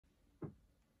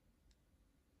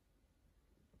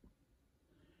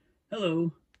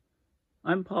Hello,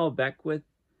 I'm Paul Beckwith,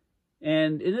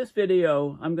 and in this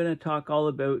video I'm going to talk all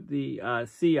about the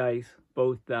sea ice,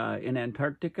 both in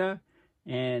Antarctica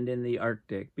and in the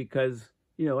Arctic, because,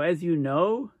 as you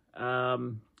know,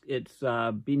 it's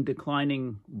been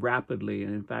declining rapidly,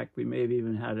 and in fact we may have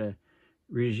even had a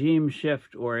regime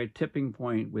shift or a tipping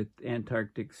point with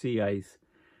Antarctic sea ice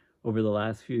over the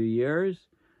last few years.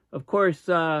 Of course,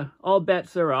 all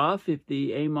bets are off if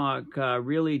the AMOC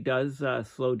really does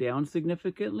slow down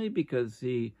significantly, because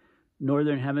the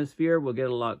northern hemisphere will get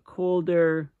a lot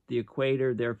colder, the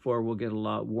equator therefore will get a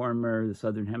lot warmer, the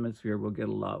southern hemisphere will get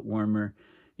a lot warmer.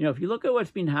 If you look at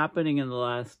what's been happening in the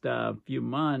last few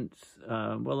months,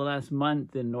 the last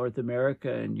month in North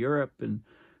America and Europe and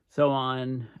so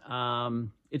on,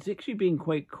 it's actually been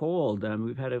quite cold.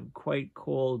 We've had a quite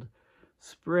cold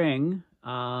spring,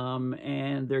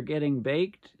 and they're getting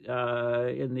baked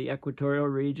in the equatorial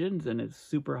regions, and it's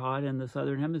super hot in the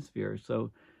southern hemisphere.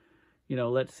 So,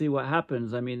 let's see what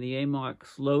happens. I mean, the AMOC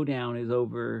slowdown is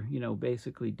over,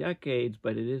 basically decades,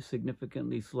 but it is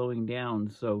significantly slowing down.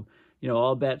 So,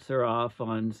 all bets are off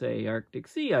on, say, Arctic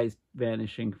sea ice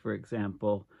vanishing, for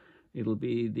example. It'll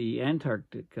be the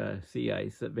Antarctic sea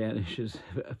ice that vanishes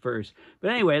first.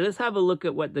 But anyway, let's have a look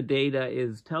at what the data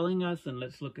is telling us, and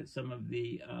let's look at some of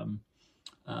the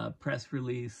press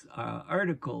release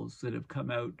articles that have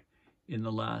come out in the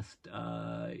last,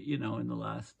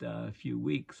 few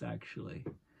weeks, actually.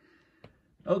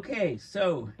 Okay,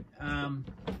 so,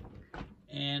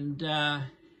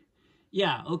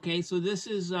 so this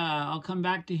is, I'll come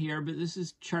back to here, but this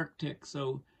is Charctic,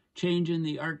 so change in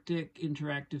the Arctic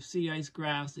interactive sea ice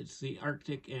graphs. It's the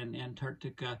Arctic and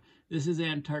Antarctica. This is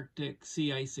Antarctic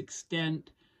sea ice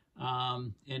extent.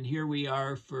 And here we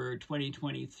are for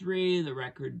 2023, the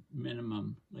record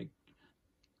minimum.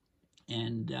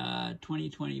 And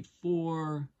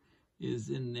 2024 is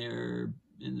in there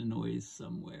in the noise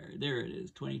somewhere. There it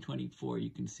is, 2024. You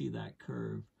can see that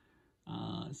curve.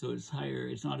 So it's higher.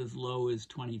 It's not as low as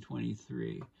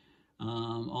 2023.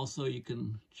 Also, you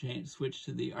can switch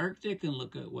to the Arctic and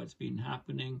look at what's been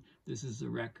happening. This is the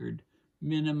record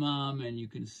minimum, and you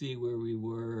can see where we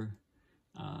were.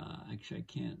 Actually, I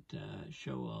can't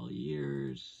show all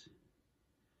years.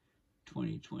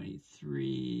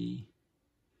 2023.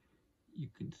 You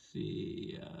can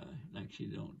see, actually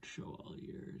don't show all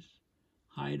years.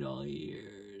 Hide all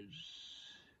years.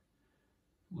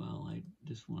 Well, I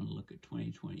just want to look at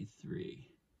 2023.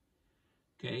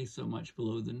 Okay, so much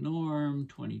below the norm.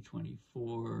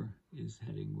 2024 is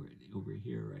heading over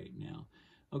here right now.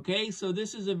 Okay, so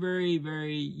this is a very,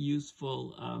 very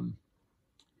useful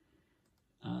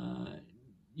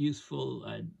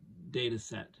data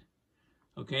set.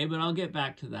 Okay, but I'll get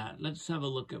back to that. Let's have a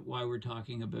look at why we're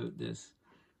talking about this.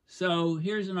 So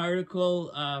here's an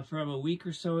article from a week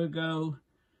or so ago.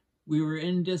 We were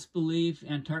in disbelief.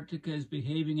 Antarctica is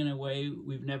behaving in a way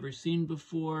we've never seen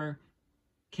before.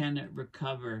 Can it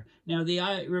recover? Now,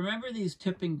 remember these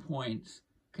tipping points.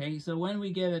 Okay, so when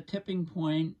we get a tipping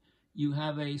point, you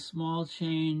have a small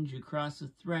change, you cross a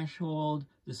threshold,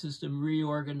 the system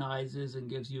reorganizes and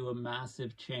gives you a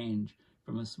massive change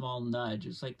from a small nudge.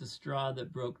 It's like the straw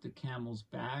that broke the camel's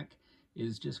back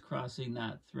is just crossing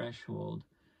that threshold.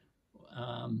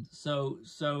 The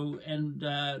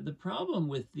problem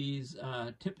with these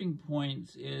tipping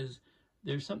points is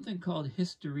there's something called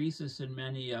hysteresis in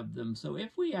many of them. So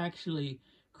if we actually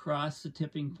cross the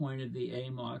tipping point of the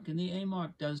AMOC, and the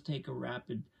AMOC does take a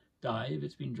rapid dive,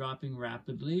 it's been dropping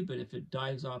rapidly, but if it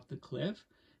dives off the cliff,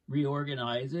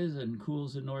 reorganizes and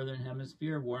cools the northern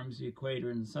hemisphere, warms the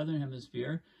equator in the southern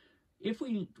hemisphere, if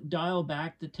we dial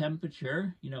back the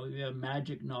temperature, we have a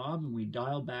magic knob and we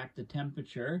dial back the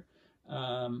temperature,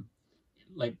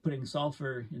 like putting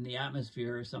sulfur in the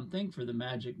atmosphere or something for the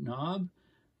magic knob,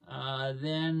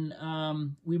 then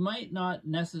we might not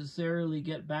necessarily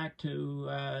get back to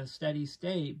steady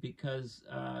state, because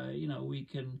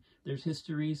there's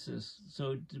hysteresis.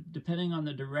 So depending on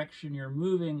the direction you're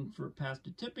moving for past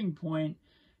a tipping point,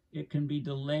 it can be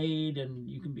delayed and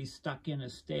you can be stuck in a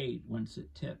state once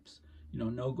it tips.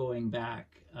 No going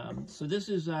back. So this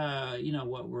is,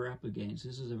 what we're up against.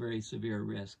 This is a very severe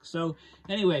risk. So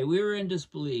anyway, we were in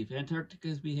disbelief. Antarctica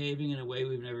is behaving in a way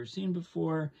we've never seen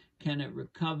before. Can it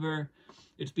recover?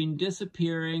 It's been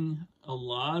disappearing a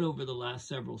lot over the last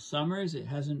several summers. It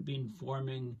hasn't been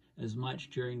forming as much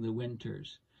during the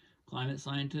winters. Climate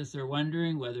scientists are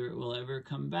wondering whether it will ever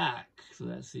come back. So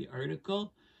that's the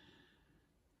article.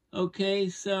 Okay,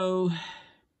 so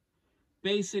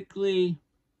basically,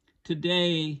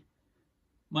 today,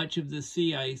 much of the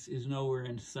sea ice is nowhere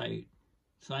in sight.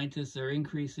 Scientists are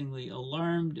increasingly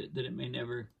alarmed that it may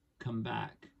never come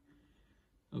back.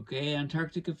 Okay,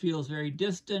 Antarctica feels very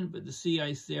distant, but the sea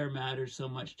ice there matters so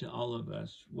much to all of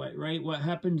us. Right? What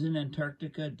happens in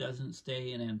Antarctica doesn't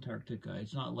stay in Antarctica.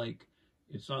 It's not like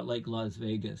Las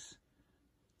Vegas.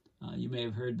 You may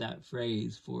have heard that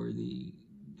phrase for the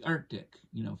Arctic,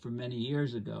 from many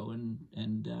years ago, and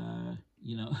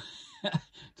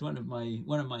it's one of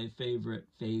my favorite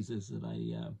phases that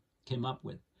I came up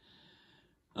with.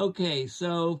 Okay,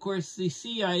 so of course the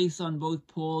sea ice on both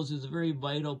poles is a very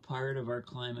vital part of our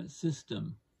climate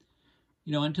system.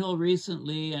 Until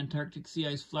recently, Antarctic sea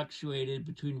ice fluctuated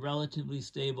between relatively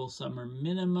stable summer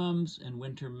minimums and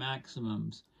winter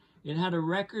maximums. It had a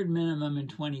record minimum in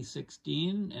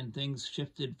 2016, and things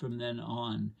shifted from then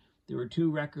on. There were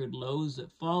 2 record lows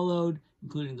that followed,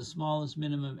 including the smallest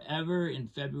minimum ever in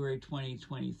February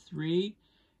 2023.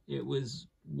 It was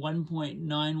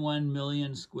 1.91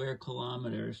 million square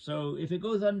kilometers. So if it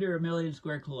goes under 1 million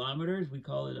square kilometers, we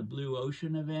call it a blue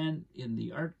ocean event in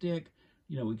the Arctic.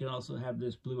 We can also have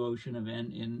this blue ocean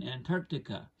event in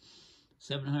Antarctica.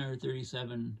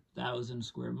 737,000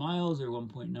 square miles, or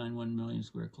 1.91 million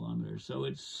square kilometers. So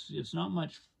it's not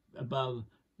much above,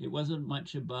 it wasn't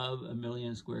much above 1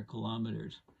 million square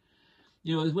kilometers.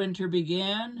 As winter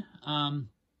began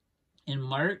in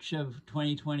March of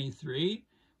 2023,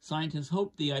 scientists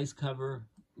hoped the ice cover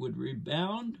would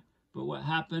rebound, but what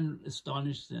happened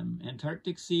astonished them.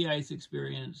 Antarctic sea ice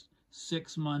experienced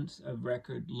 6 months of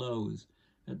record lows.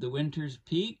 At the winter's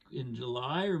peak in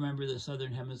July, remember the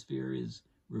southern hemisphere is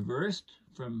reversed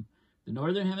from the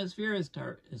northern hemisphere as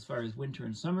far as winter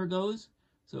and summer goes.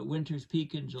 So at winter's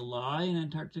peak in July in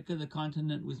Antarctica, the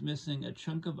continent was missing a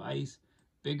chunk of ice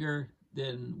bigger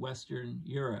than Western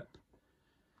Europe.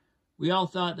 We all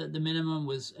thought that the minimum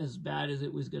was as bad as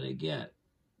it was going to get.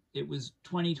 It was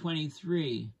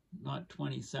 2023, not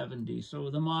 2070. So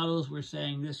the models were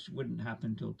saying this wouldn't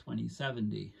happen till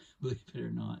 2070, believe it or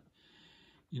not.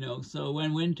 So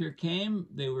when winter came,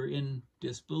 they were in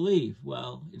disbelief.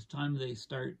 Well, it's time they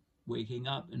start waking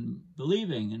up and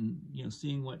believing and,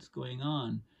 seeing what's going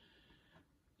on.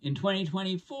 In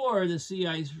 2024, the sea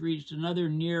ice reached another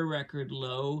near record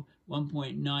low,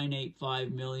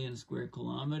 1.985 million square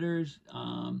kilometers.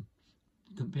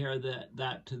 Compare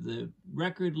that to the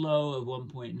record low of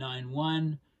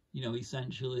 1.91,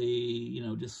 essentially,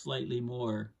 just slightly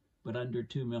more, but under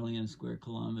 2 million square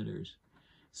kilometers.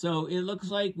 So it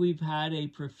looks like we've had a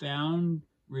profound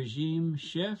regime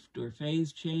shift or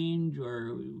phase change,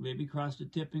 or maybe crossed a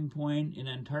tipping point in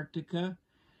Antarctica.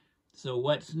 So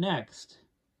what's next,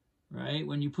 right?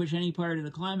 When you push any part of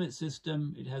the climate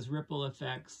system, it has ripple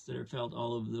effects that are felt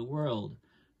all over the world.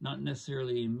 Not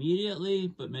necessarily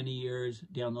immediately, but many years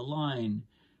down the line.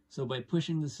 So by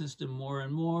pushing the system more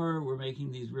and more, we're making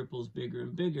these ripples bigger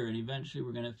and bigger, and eventually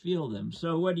we're going to feel them.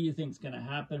 So what do you think is going to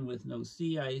happen with no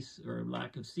sea ice or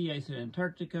lack of sea ice in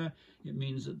Antarctica? It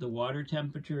means that the water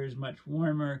temperature is much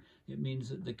warmer. It means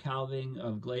that the calving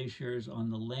of glaciers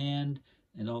on the land,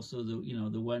 and also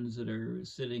the ones that are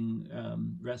sitting,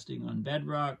 resting on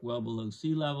bedrock well below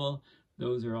sea level,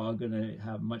 those are all going to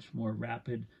have much more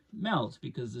rapid melts,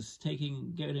 because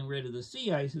getting rid of the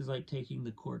sea ice is like taking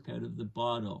the cork out of the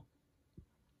bottle.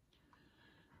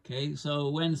 Okay, so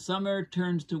when summer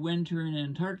turns to winter in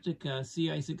Antarctica,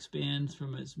 sea ice expands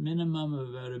from its minimum of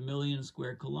about 1 million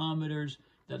square kilometers.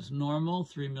 That's normal,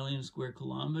 3 million square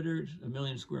kilometers, 1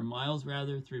 million square miles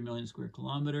rather, 3 million square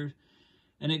kilometers.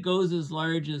 And it goes as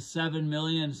large as 7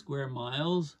 million square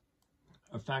miles,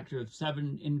 a factor of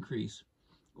 7 increase.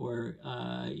 Or,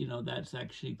 that's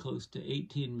actually close to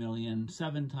 18 million.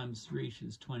 7 times 3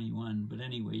 is 21. But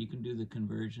anyway, you can do the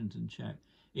conversions and check.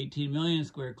 18 million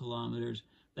square kilometers.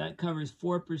 That covers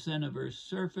 4% of Earth's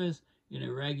surface in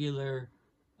irregular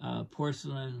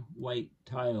porcelain white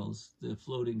tiles, the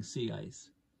floating sea ice.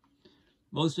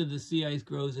 Most of the sea ice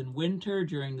grows in winter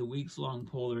during the weeks-long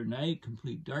polar night,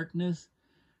 complete darkness,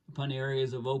 upon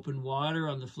areas of open water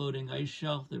on the floating ice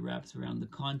shelf that wraps around the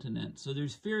continent. So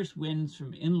there's fierce winds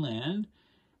from inland,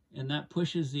 and that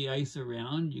pushes the ice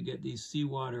around. You get these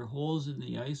seawater holes in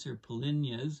the ice, or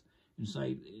polynyas,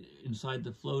 inside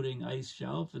the floating ice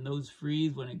shelf, and those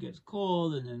freeze when it gets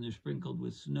cold, and then they're sprinkled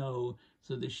with snow,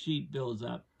 so the sheet builds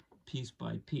up piece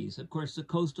by piece. Of course, the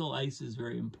coastal ice is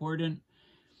very important.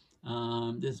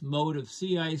 This mode of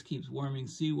sea ice keeps warming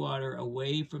seawater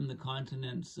away from the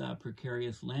continent's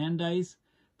precarious land ice,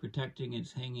 protecting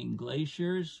its hanging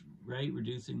glaciers, right?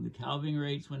 Reducing the calving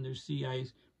rates when there's sea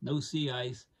ice. No sea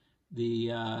ice,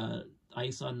 the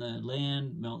ice on the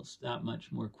land melts that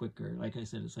much more quicker. Like I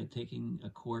said, it's like taking a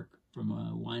cork from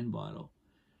a wine bottle.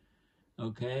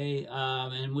 Okay,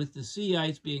 and with the sea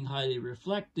ice being highly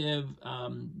reflective,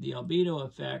 the albedo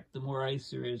effect, the more ice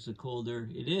there is, the colder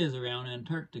it is around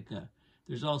Antarctica.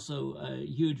 There's also a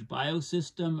huge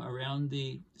biosystem around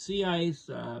the sea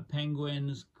ice.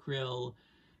 Penguins, krill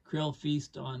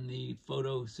feast on the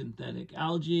photosynthetic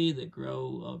algae that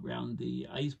grow around the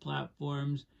ice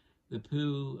platforms. The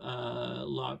poo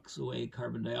locks away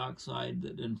carbon dioxide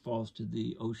that then falls to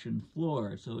the ocean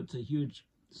floor. So it's a huge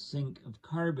sink of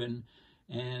carbon.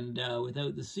 And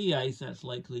without the sea ice, that's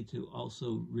likely to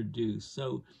also reduce.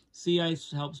 So sea ice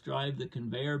helps drive the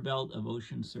conveyor belt of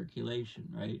ocean circulation,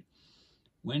 right?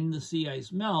 When the sea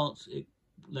ice melts, it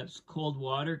lets cold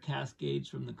water cascades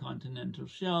from the continental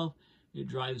shelf. It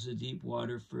drives the deep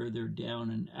water further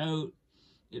down and out.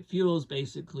 It fuels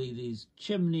basically these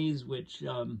chimneys, which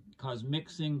cause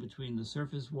mixing between the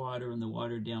surface water and the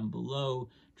water down below,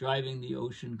 driving the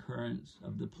ocean currents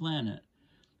of the planet.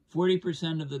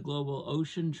 40% of the global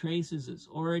ocean traces its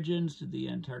origins to the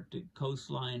Antarctic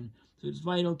coastline, so it's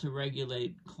vital to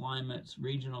regulate climates,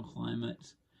 regional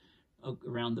climates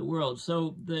around the world.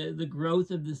 So the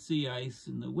growth of the sea ice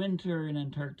in the winter in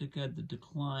Antarctica, the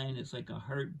decline, it's like a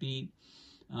heartbeat.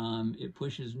 It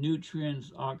pushes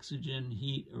nutrients, oxygen,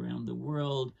 heat around the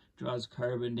world, draws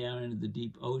carbon down into the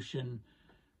deep ocean.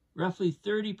 Roughly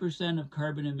 30% of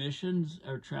carbon emissions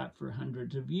are trapped for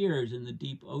hundreds of years in the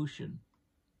deep ocean.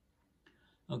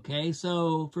 Okay,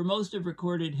 so for most of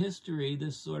recorded history,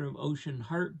 this sort of ocean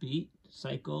heartbeat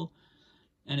cycle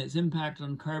and its impact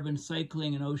on carbon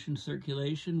cycling and ocean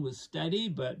circulation was steady,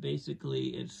 but basically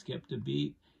it skipped a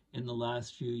beat in the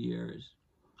last few years.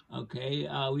 Okay,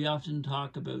 we often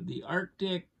talk about the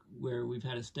Arctic, where we've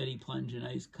had a steady plunge in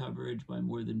ice coverage by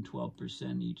more than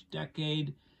 12% each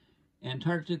decade.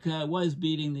 Antarctica was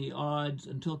beating the odds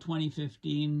until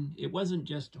 2015. It wasn't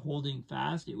just holding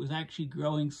fast, it was actually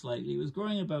growing slightly. It was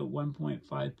growing about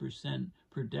 1.5%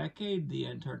 per decade, the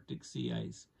Antarctic sea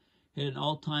ice. Hit an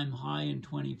all-time high in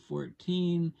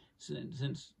 2014.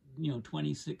 Since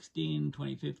 2016,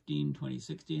 2015,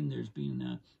 2016, there's been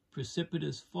a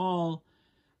precipitous fall.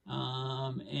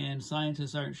 And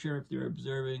scientists aren't sure if they're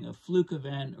observing a fluke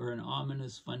event or an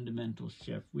ominous fundamental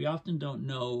shift. We often don't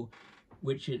know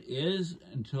which it is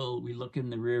until we look in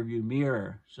the rearview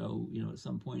mirror. So, at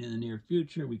some point in the near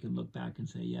future, we can look back and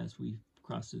say, yes, we've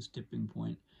crossed this tipping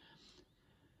point.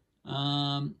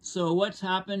 So what's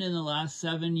happened in the last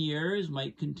 7 years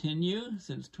might continue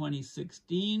since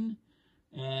 2016.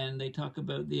 And they talk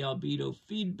about the albedo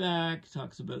feedback,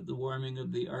 talks about the warming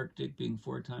of the Arctic being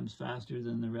 4 times faster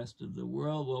than the rest of the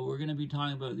world. Well, we're going to be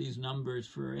talking about these numbers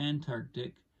for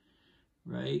Antarctic,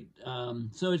 right?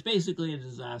 So it's basically a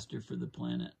disaster for the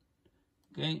planet,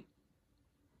 okay?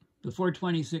 Before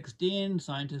 2016,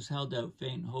 scientists held out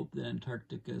faint hope that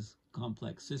Antarctica's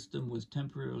complex system was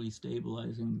temporarily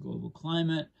stabilizing the global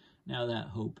climate. Now that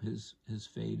hope has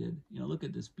faded. Look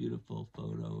at this beautiful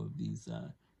photo of these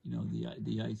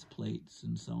the ice plates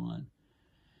and so on.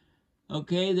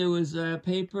 Okay, there was a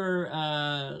paper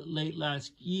late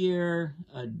last year,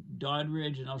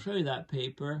 Doddridge, and I'll show you that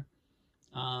paper.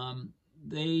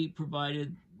 They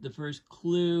provided the first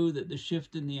clue that the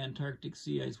shift in the Antarctic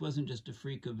sea ice wasn't just a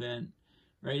freak event.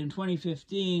 Right, in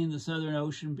 2015, the Southern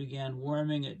Ocean began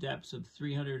warming at depths of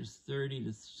 330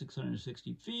 to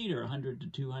 660 feet, or 100 to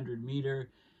 200 meters.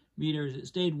 It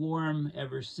stayed warm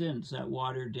ever since, that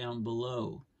water down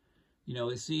below.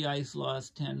 A sea ice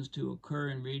loss tends to occur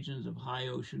in regions of high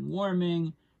ocean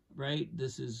warming, right?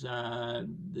 This is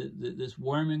this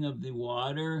warming of the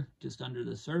water just under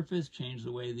the surface changed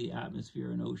the way the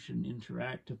atmosphere and ocean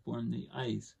interact to form the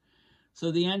ice. So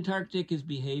the Antarctic is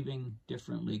behaving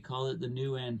differently. Call it the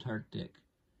new Antarctic.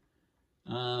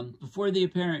 Before the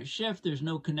apparent shift, there's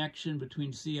no connection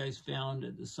between sea ice found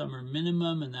at the summer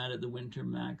minimum and that at the winter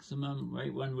maximum,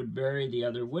 right? One would vary, the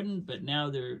other wouldn't, but now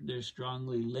they're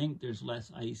strongly linked. There's less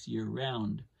ice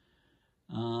year-round.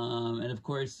 And of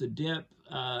course, the dip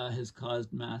has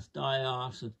caused mass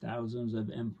die-offs of thousands of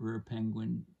emperor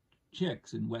penguin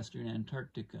chicks in western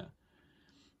Antarctica.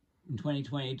 In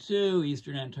 2022,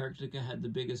 eastern Antarctica had the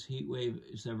biggest heat wave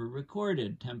it's ever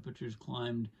recorded. Temperatures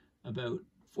climbed about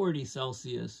 40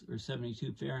 Celsius or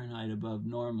 72 Fahrenheit above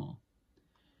normal.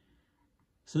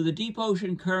 So the deep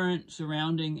ocean current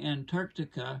surrounding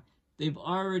Antarctica, they've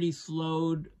already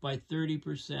slowed by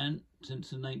 30% since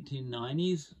the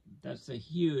 1990s. That's a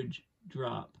huge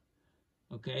drop.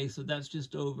 Okay, so that's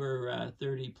just over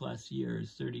 30 plus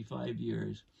years, 35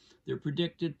 years. They're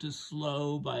predicted to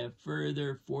slow by a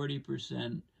further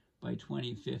 40% by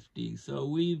 2050. So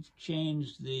we've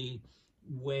changed the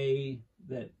way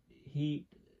that heat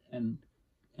and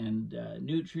and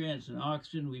nutrients and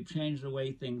oxygen. We've changed the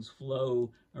way things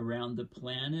flow around the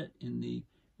planet in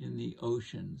the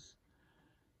oceans.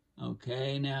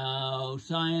 Okay, now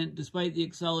despite the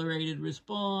accelerated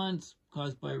response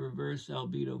caused by reverse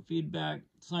albedo feedback,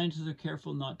 scientists are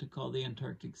careful not to call the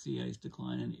Antarctic sea ice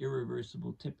decline an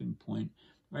irreversible tipping point.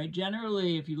 Right?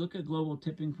 Generally, if you look at Global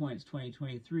Tipping Points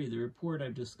 2023, the report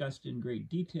I've discussed in great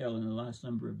detail in the last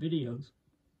number of videos,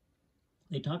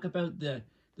 they talk about the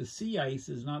sea ice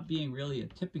as not being really a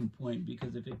tipping point,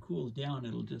 because if it cools down,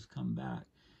 it'll just come back.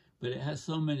 But it has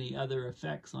so many other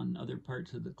effects on other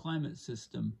parts of the climate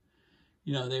system.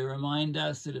 You know, they remind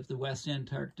us that if the West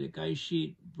Antarctic ice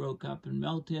sheet broke up and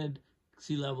melted,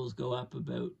 sea levels go up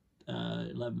about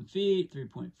 11 feet,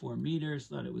 3.4 meters.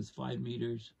 Thought it was 5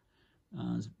 meters.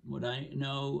 What I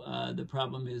know, the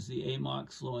problem is the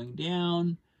AMOC slowing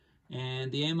down,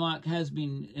 and the AMOC has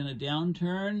been in a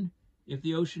downturn. If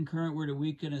the ocean current were to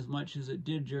weaken as much as it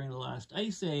did during the last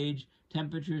ice age,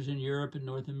 temperatures in Europe and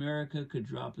North America could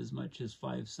drop as much as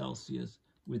 5 Celsius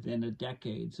within a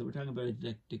decade. So we're talking about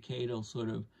a decadal sort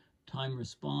of time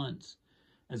response,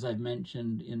 as I've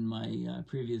mentioned in my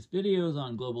previous videos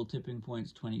on Global Tipping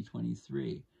Points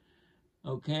 2023.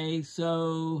 Okay,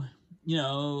 so, you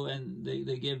know, and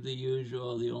they give the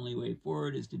usual, the only way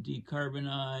forward is to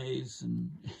decarbonize,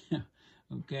 and,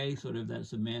 okay, sort of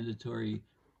that's a mandatory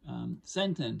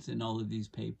sentence in all of these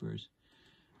papers.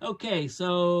 Okay,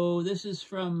 so this is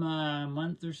from a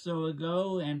month or so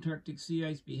ago. Antarctic sea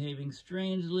ice behaving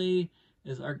strangely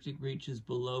as Arctic reaches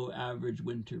below average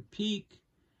winter peak.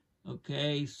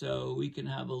 Okay, so we can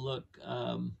have a look,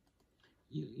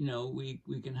 you know, we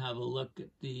can have a look at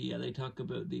the, they talk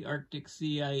about the Arctic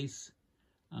sea ice.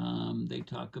 They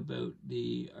talk about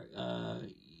the,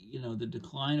 you know, the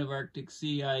decline of Arctic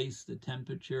sea ice, the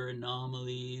temperature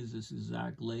anomalies. This is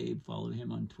Zach Labe. Follow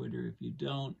him on Twitter if you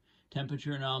don't.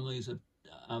 Temperature anomalies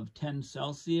of 10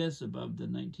 Celsius above the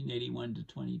 1981 to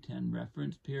 2010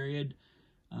 reference period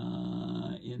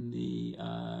in the,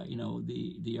 you know,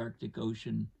 the Arctic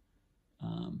Ocean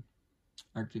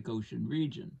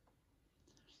region.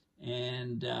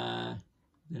 And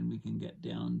then we can get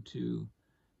down to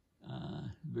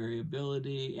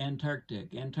variability.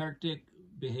 Antarctic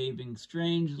behaving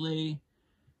strangely.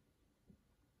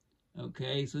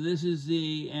 Okay, so this is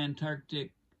the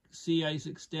Antarctic sea ice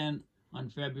extent on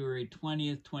February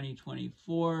 20th,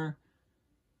 2024.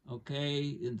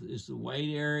 Okay, it's the white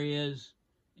areas,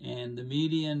 and the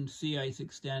median sea ice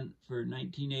extent for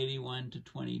 1981 to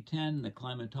 2010, the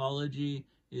climatology,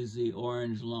 is the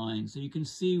orange line. So you can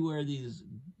see where these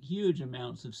huge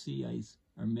amounts of sea ice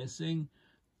are missing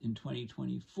in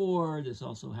 2024. This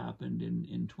also happened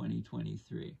in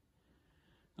 2023.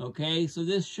 Okay, so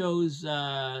this shows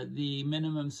the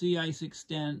minimum sea ice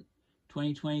extent.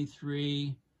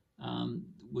 2023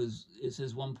 it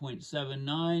says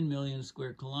 1.79 million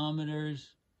square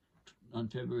kilometers on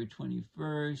February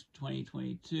 21st.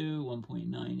 2022,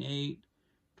 1.98.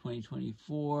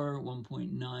 2024,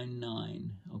 1.99.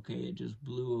 Okay, it just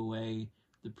blew away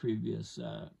the previous,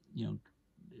 you know,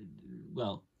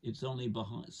 well, it's only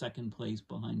second place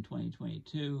behind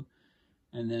 2022.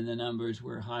 And then the numbers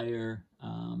were higher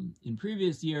in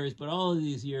previous years, but all of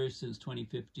these years since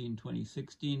 2015,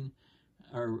 2016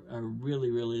 are really,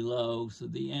 really low. So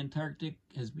the Antarctic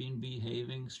has been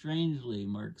behaving strangely.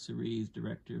 Mark Cerise,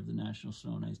 director of the National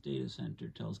Snow and Ice Data Center,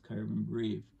 tells Carbon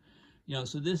Brief. You know,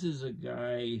 so this is a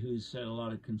guy who's said a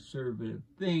lot of conservative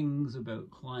things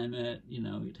about climate. You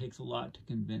know, it takes a lot to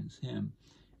convince him,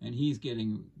 and he's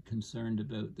getting concerned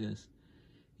about this.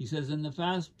 He says, in the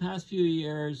past few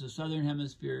years, the Southern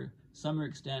Hemisphere summer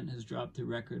extent has dropped to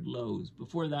record lows.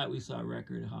 Before that, we saw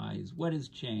record highs. What has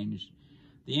changed?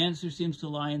 The answer seems to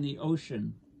lie in the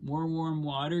ocean. More warm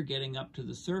water getting up to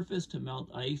the surface to melt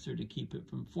ice or to keep it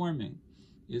from forming.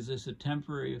 Is this a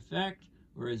temporary effect?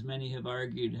 Or, as many have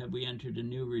argued, have we entered a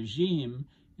new regime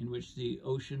in which the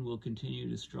ocean will continue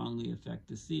to strongly affect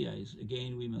the sea ice?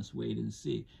 Again, we must wait and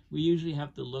see. We usually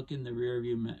have to look in the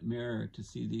rearview mirror to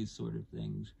see these sort of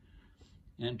things.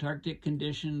 Antarctic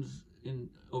conditions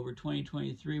over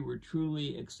 2023 were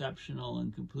truly exceptional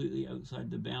and completely outside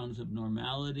the bounds of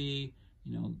normality.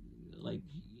 You know, like,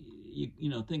 you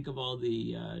know, think of all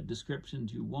the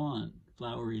descriptions you want,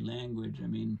 flowery language. I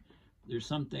mean, there's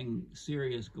something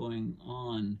serious going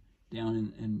on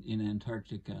down in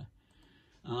Antarctica.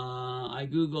 I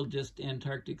Googled just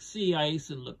Antarctic sea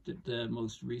ice and looked at the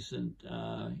most recent,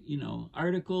 you know,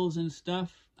 articles and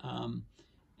stuff.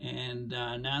 And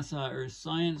NASA Earth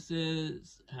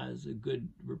Sciences has a good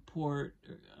report,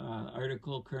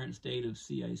 article, current state of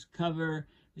sea ice cover.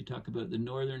 They talk about the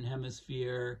northern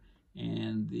hemisphere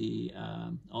and the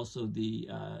also the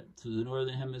to the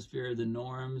northern hemisphere, the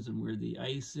norms and where the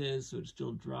ice is, so it's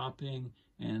still dropping,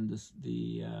 and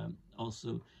the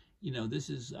also, you know, this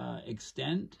is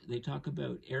extent. They talk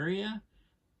about area.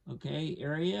 Okay,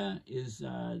 area is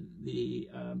the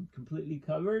completely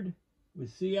covered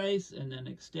with sea ice, and then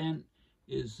extent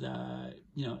is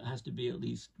you know, it has to be at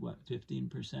least what,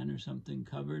 15% or something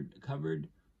covered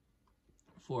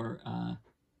for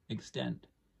extent.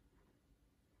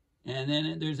 And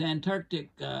then there's Antarctic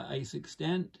ice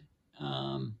extent,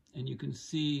 and you can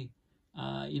see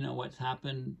you know, what's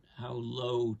happened, how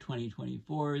low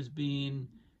 2024 has been.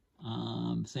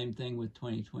 Same thing with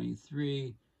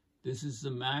 2023. This is the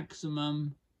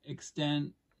maximum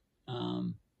extent.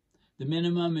 The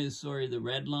minimum is, sorry, the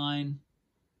red line,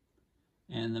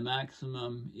 and the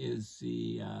maximum is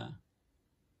the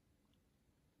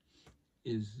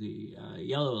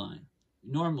yellow line.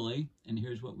 Normally, and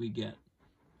here's what we get,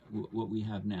 what we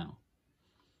have now.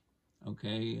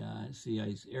 Okay, sea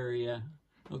ice area.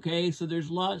 Okay, so there's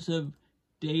lots of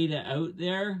data out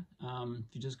there.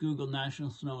 If you just Google National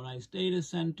Snow and Ice Data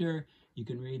Center, you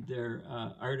can read their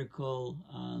article.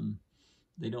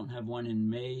 They don't have one in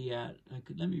May yet.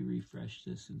 Let me refresh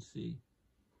this and see.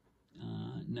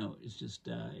 No, it's just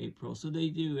April. So they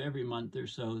do every month or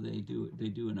so. They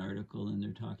do an article, and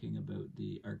they're talking about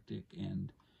the Arctic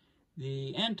and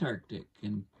the Antarctic,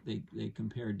 and they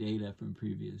compare data from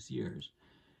previous years.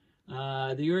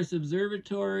 The Earth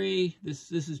Observatory.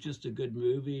 This is just a good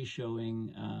movie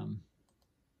showing.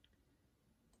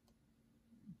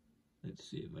 Let's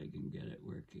see if I can get it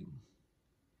working.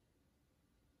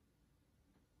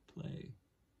 Play.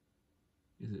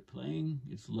 Is it playing?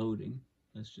 It's loading.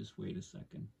 Let's just wait a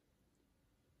second.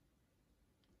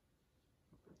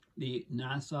 The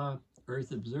NASA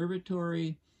Earth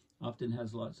Observatory often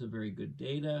has lots of very good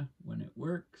data when it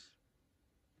works.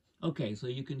 Okay, so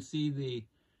you can see the,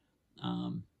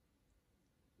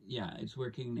 yeah, it's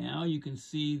working now. You can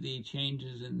see the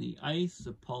changes in the ice,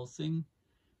 the pulsing.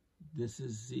 This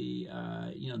is the,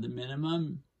 you know, the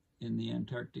minimum in the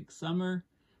Antarctic summer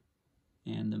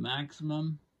and the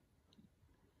maximum.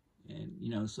 And, you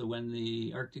know, so when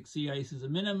the Arctic sea ice is a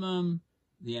minimum,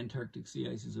 the Antarctic sea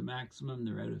ice is a maximum.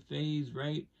 They're out of phase,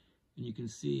 right? And you can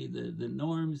see the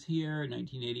norms here,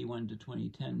 1981 to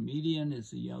 2010 median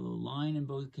is the yellow line in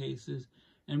both cases.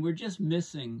 And we're just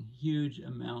missing huge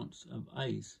amounts of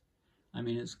ice. I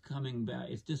mean, it's coming back,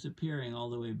 it's disappearing all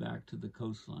the way back to the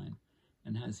coastline,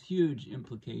 and has huge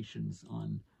implications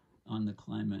on the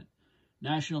climate.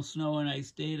 National Snow and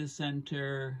Ice Data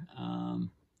Center,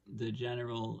 the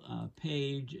general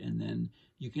page, and then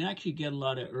you can actually get a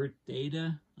lot of Earth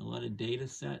data, a lot of data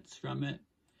sets from it.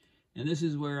 And this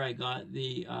is where I got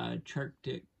the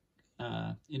Antarctic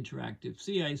interactive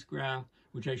sea ice graph,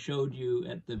 which I showed you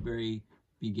at the very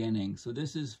beginning. So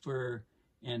this is for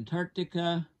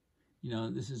Antarctica. You know,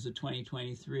 this is a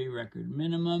 2023 record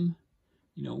minimum.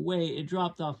 You know, it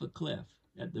dropped off a cliff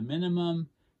at the minimum,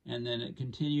 and then it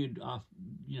continued off,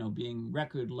 you know, being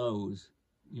record lows,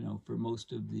 you know, for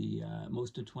most of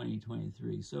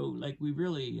 2023. So, like, we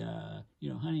really, you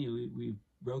know, honey, we've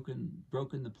broken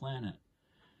the planet.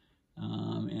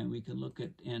 And we can look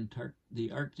at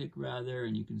the Arctic rather,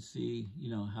 and you can see, you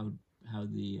know, how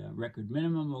the record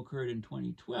minimum occurred in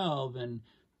 2012, and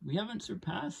we haven't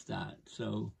surpassed that.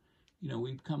 So, you know,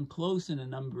 we've come close in a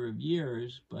number of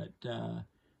years, but,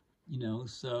 you know,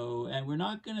 so, and we're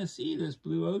not going to see this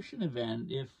blue ocean event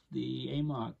if the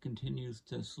AMOC continues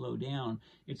to slow down.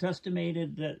 It's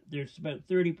estimated that there's about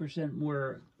 30%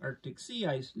 more Arctic sea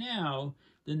ice now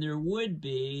than there would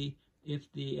be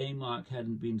if the AMOC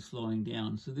hadn't been slowing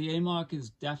down. So the AMOC is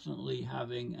definitely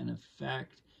having an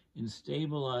effect in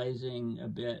stabilizing a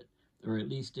bit, or at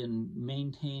least in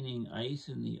maintaining ice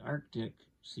in the Arctic,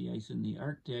 sea ice in the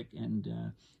Arctic, and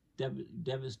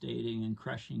devastating and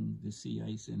crushing the sea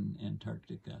ice in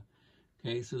Antarctica.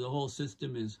 Okay, so the whole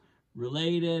system is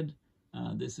related.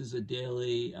 This is a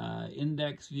daily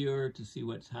index viewer to see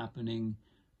what's happening,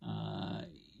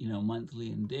 you know, monthly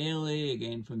and daily,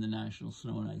 again from the National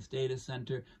Snow and Ice Data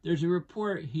Center. There's a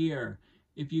report here.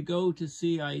 If you go to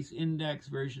Sea Ice Index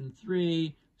version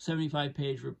 3,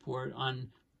 75-page report on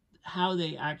how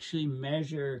they actually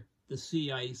measure the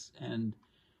sea ice and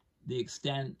the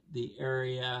extent, the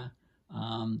area,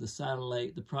 the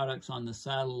satellite, the products on the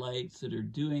satellites that are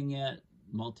doing it,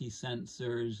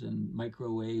 multi-sensors and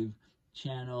microwave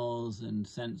channels and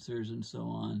sensors and so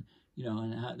on, you know,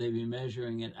 and how they've been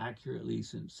measuring it accurately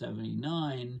since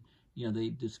 '79. You know, they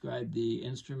describe the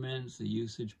instruments, the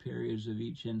usage periods of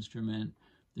each instrument,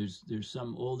 There's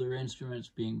some older instruments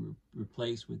being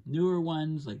replaced with newer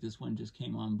ones, like this one just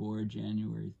came on board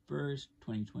January 1st,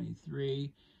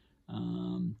 2023.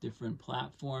 Different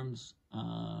platforms.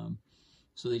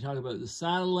 So they talk about the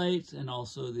satellites and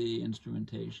also the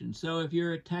instrumentation. So if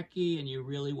you're a techie and you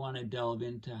really want to delve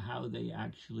into how they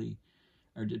actually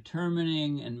are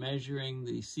determining and measuring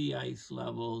the sea ice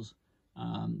levels,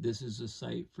 this is a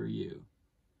site for you.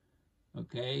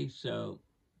 Okay, so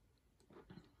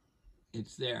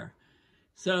it's there.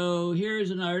 So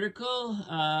here's an article,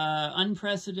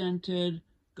 unprecedented,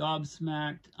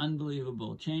 gobsmacked,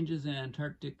 unbelievable. Changes in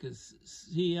Antarctica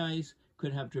sea ice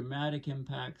could have dramatic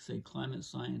impacts, say climate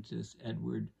scientist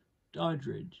Edward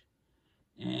Doddridge.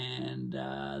 And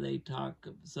they talk,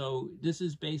 so this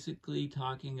is basically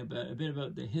talking about a bit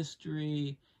about the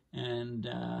history and,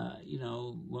 you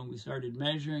know, when we started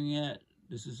measuring it.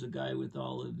 This is a guy with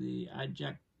all of the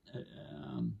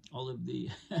all of the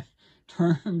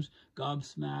terms,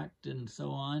 gobsmacked and so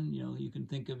on. You know, you can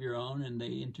think of your own, and they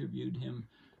interviewed him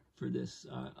for this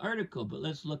article. But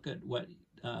let's look at what,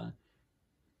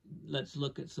 let's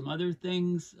look at some other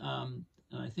things. And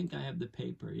I think I have the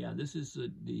paper. Yeah, this is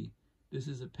this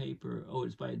is a paper. Oh,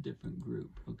 it's by a different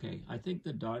group. Okay, I think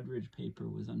the Doddridge paper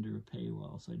was under a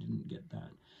paywall, so I didn't get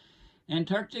that.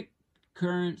 Antarctic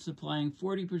current supplying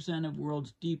 40% of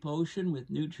world's deep ocean with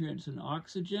nutrients and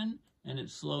oxygen, and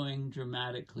it's slowing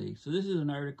dramatically. So this is an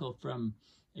article from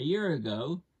a year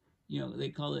ago. You know, they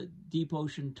call it deep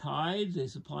ocean tides. They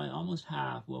supply almost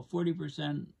half, well,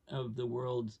 40% of the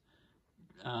world's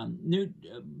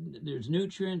there's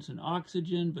nutrients and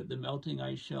oxygen, but the melting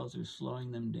ice shelves are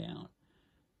slowing them down.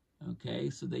 Okay,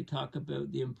 so they talk about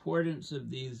the importance of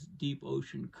these deep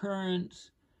ocean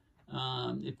currents.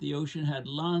 If the ocean had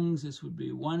lungs, this would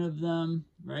be one of them,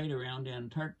 right, around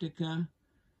Antarctica.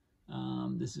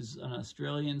 This is an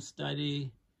Australian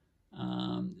study.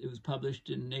 It was published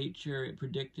in Nature. It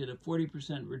predicted a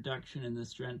 40% reduction in the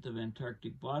strength of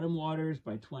Antarctic bottom waters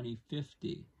by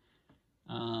 2050.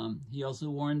 He also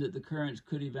warned that the currents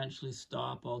could eventually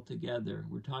stop altogether.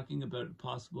 We're talking about a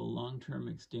possible long-term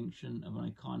extinction of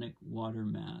an iconic water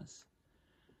mass.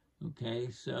 Okay,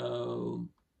 so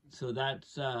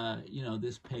that's, you know,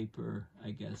 this paper,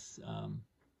 I guess.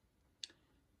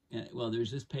 Well,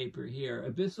 there's this paper here,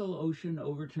 Abyssal Ocean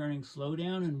Overturning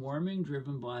Slowdown and Warming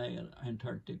Driven by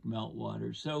Antarctic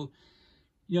Meltwater. So,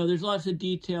 you know, there's lots of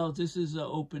details. This is an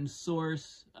open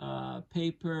source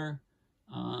paper.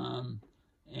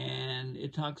 And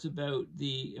it talks about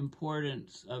the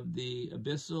importance of the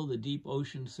abyssal, the deep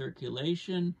ocean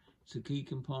circulation. It's a key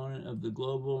component of the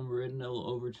global meridional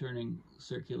overturning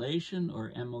circulation,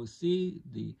 or MOC.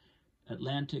 The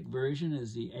Atlantic version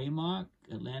is the AMOC,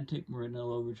 Atlantic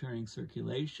Meridional Overturning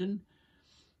Circulation.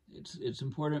 It's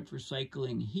important for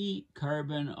cycling heat,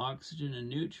 carbon, oxygen, and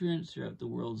nutrients throughout the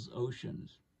world's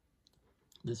oceans.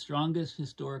 The strongest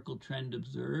historical trend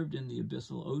observed in the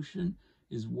abyssal ocean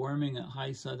is warming at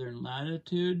high southern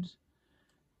latitudes.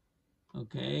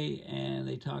 Okay, and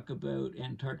they talk about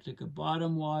Antarctica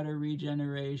bottom water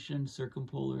regeneration,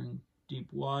 circumpolar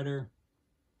deep water,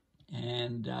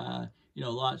 and you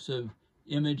know, lots of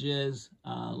images,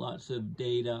 lots of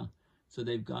data. So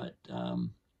they've got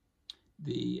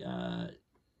the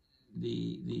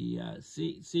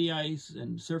sea ice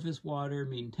and surface water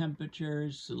mean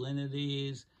temperatures,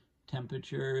 salinities,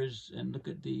 temperatures, and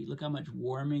look how much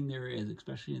warming there is,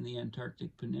 especially in the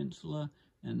Antarctic Peninsula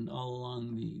and all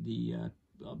along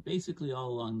basically all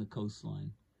along the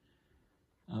coastline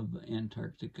of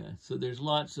Antarctica. So there's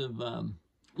lots of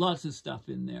stuff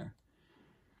in there.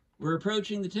 We're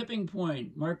approaching the tipping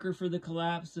point, marker for the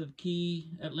collapse of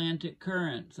key Atlantic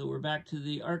current. So we're back to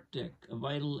the Arctic, a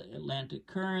vital Atlantic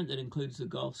current that includes the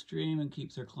Gulf Stream and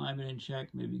keeps our climate in check,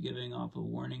 maybe giving off a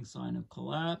warning sign of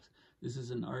collapse. This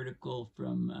is an article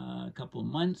from a couple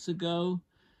months ago.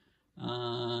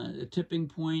 A tipping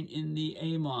point in the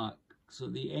AMOC. So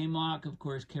the AMOC, of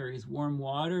course, carries warm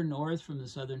water north from the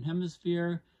southern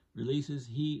hemisphere, releases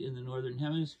heat in the northern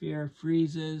hemisphere,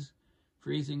 freezes.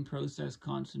 Freezing process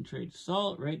concentrates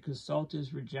salt, right? Because salt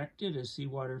is rejected. As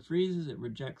seawater freezes, it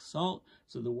rejects salt.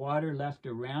 So the water left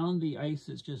around the ice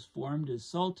that's just formed is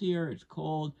saltier, it's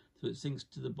cold, so it sinks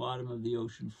to the bottom of the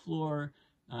ocean floor,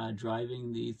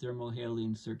 driving the Thermo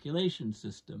Haline Circulation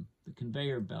system, the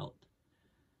conveyor belt.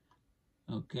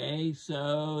 Okay,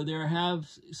 so there have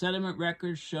sediment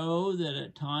records show that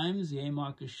at times the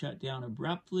AMOC is shut down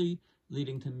abruptly,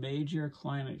 leading to major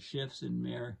climate shifts in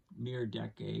mere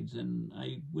decades, and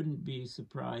I wouldn't be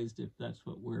surprised if that's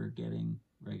what we're getting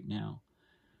right now.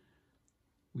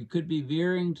 We could be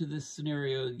veering to this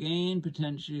scenario again,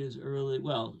 potentially as early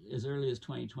as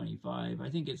 2025. I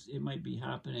think it might be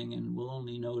happening, and we'll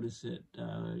only notice it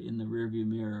in the rearview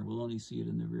mirror. We'll only see it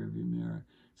in the rearview mirror.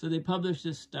 So they published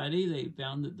this study. They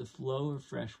found that the flow of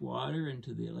fresh water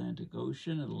into the Atlantic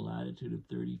Ocean at a latitude of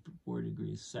 34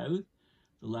 degrees south,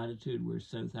 the latitude where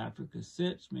South Africa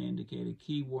sits, may indicate a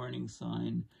key warning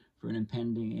sign for an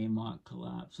impending AMOC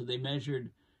collapse. So they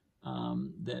measured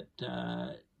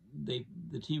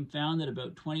the team found that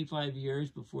about 25 years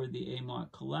before the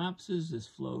AMOC collapses, this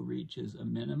flow reaches a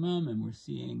minimum, and we're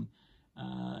seeing,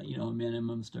 a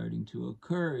minimum starting to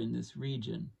occur in this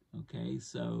region. Okay,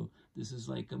 so this is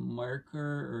like a marker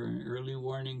or an early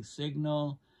warning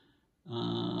signal.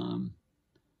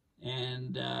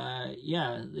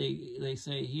 They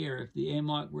say here, if the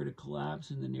AMOC were to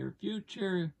collapse in the near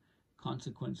future,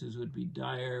 consequences would be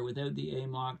dire. Without the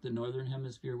AMOC, the northern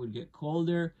hemisphere would get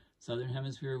colder. Southern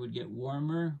hemisphere would get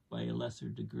warmer by a lesser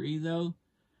degree, though.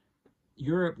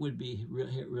 Europe would be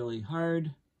hit really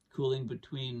hard, cooling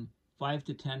between 5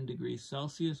 to 10 degrees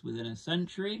Celsius within a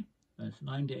century. That's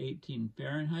 9 to 18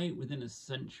 Fahrenheit within a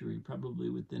century, probably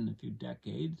within a few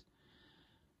decades.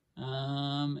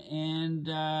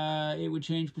 It would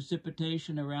change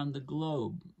precipitation around the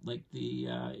globe, like the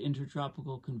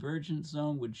intertropical convergence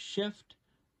zone would shift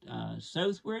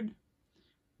southward,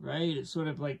 right? It's sort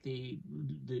of like the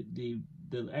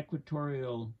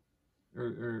equatorial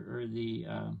or the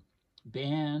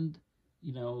band,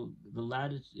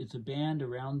 it's a band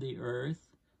around the Earth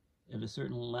at a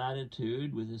certain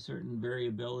latitude with a certain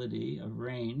variability of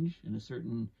range and a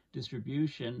certain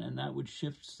distribution, and that would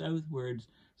shift southwards,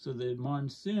 so the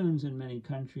monsoons in many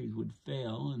countries would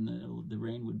fail and the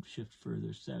rain would shift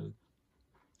further south.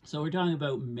 So we're talking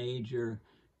about major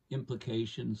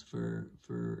implications for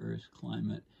Earth's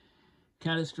climate.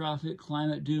 Catastrophic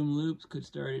climate doom loops could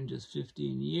start in just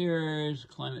 15 years.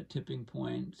 Climate tipping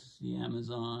points, the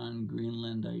Amazon,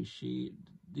 Greenland ice sheet.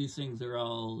 These things are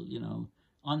all,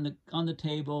 on the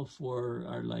table for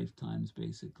our lifetimes,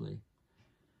 basically.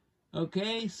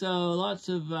 Okay, so lots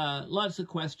of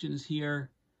questions here,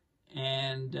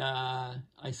 and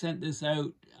I sent this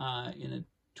out in a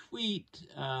tweet,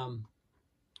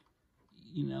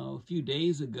 a few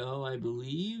days ago, I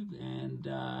believe, and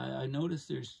I noticed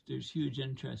there's huge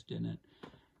interest in it.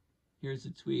 Here's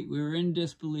the tweet. We were in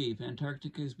disbelief.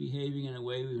 Antarctica is behaving in a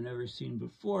way we've never seen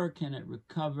before. Can it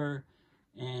recover?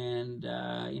 And,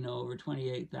 over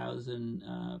 28,000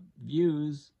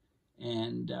 views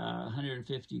and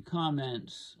 150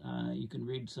 comments. You can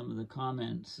read some of the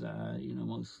comments,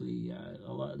 mostly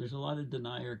there's a lot of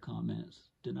denier comments.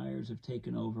 Deniers have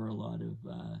taken over a lot of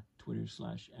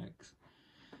Twitter/X.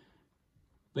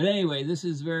 But anyway, this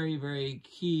is very, very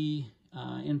key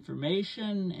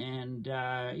information, and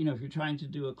if you're trying to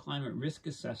do a climate risk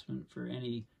assessment for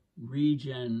any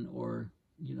region or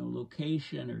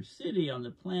location or city on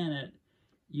the planet,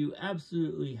 you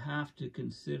absolutely have to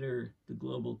consider the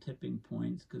global tipping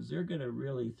points, because they're going to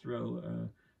really throw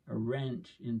a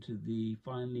wrench into the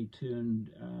finely tuned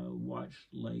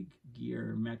watch-like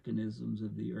gear mechanisms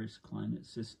of the Earth's climate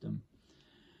system.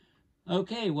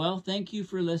 Okay, well, thank you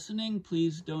for listening.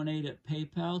 Please donate at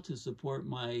PayPal to support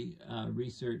my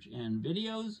research and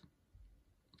videos.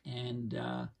 And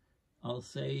I'll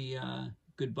say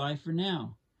goodbye for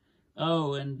now.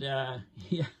 Oh, and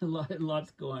yeah,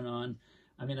 lots going on.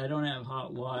 I mean, I don't have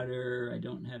hot water, I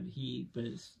don't have heat, but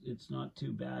it's not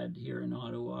too bad here in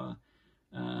Ottawa.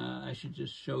 I should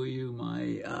just show you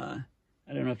my, I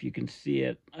don't know if you can see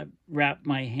it. I wrapped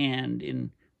my hand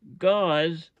in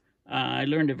gauze. I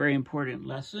learned a very important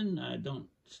lesson. Don't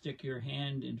stick your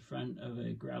hand in front of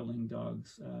a growling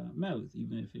dog's mouth,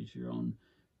 even if it's your own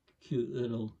cute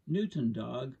little Newton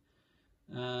dog.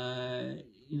 I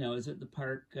was at the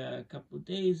park a couple of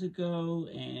days ago,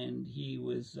 and he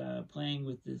was playing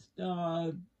with this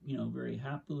dog, very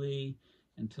happily,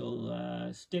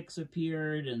 until sticks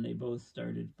appeared, and they both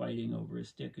started fighting over a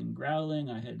stick and growling.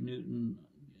 I had Newton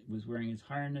was wearing his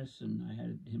harness, and I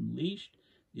had him leashed.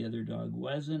 The other dog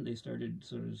wasn't. They started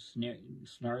sort of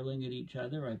snarling at each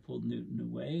other. I pulled Newton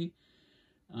away.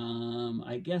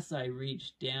 I guess I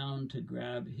reached down to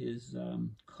grab his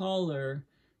collar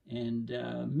and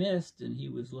missed, and he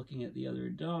was looking at the other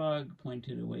dog,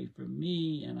 pointed away from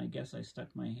me, and I guess I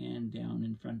stuck my hand down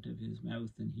in front of his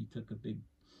mouth, and he took a big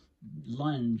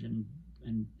lunge and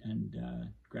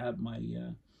grabbed my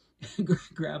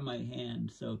grabbed my hand.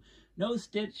 So no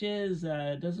stitches.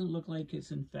 It doesn't look like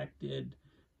it's infected.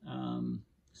 It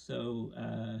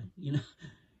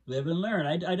live and learn.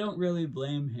 I don't really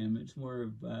blame him. It's more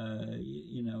of,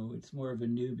 you know, it's more of a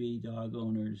newbie dog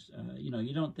owner's, you know,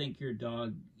 you don't think your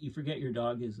dog, you forget your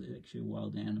dog is actually a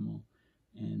wild animal.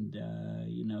 And,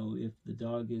 you know, if the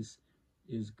dog is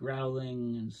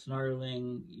growling and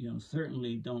snarling, you know,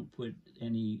 certainly don't put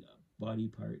any body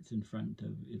parts in front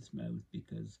of its mouth,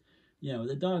 because, you know,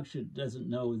 the dog doesn't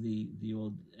know the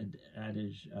old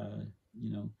adage,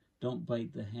 you know, don't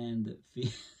bite the hand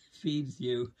that feeds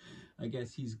you. I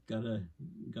guess he's gotta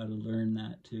learn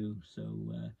that too.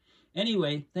 So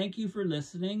anyway, thank you for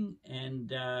listening,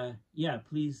 and yeah,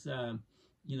 please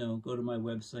you know, go to my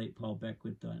website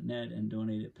paulbeckwith.net and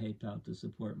donate at PayPal to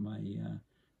support my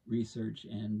research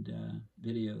and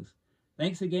videos.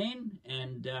 Thanks again,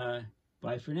 and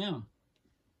bye for now.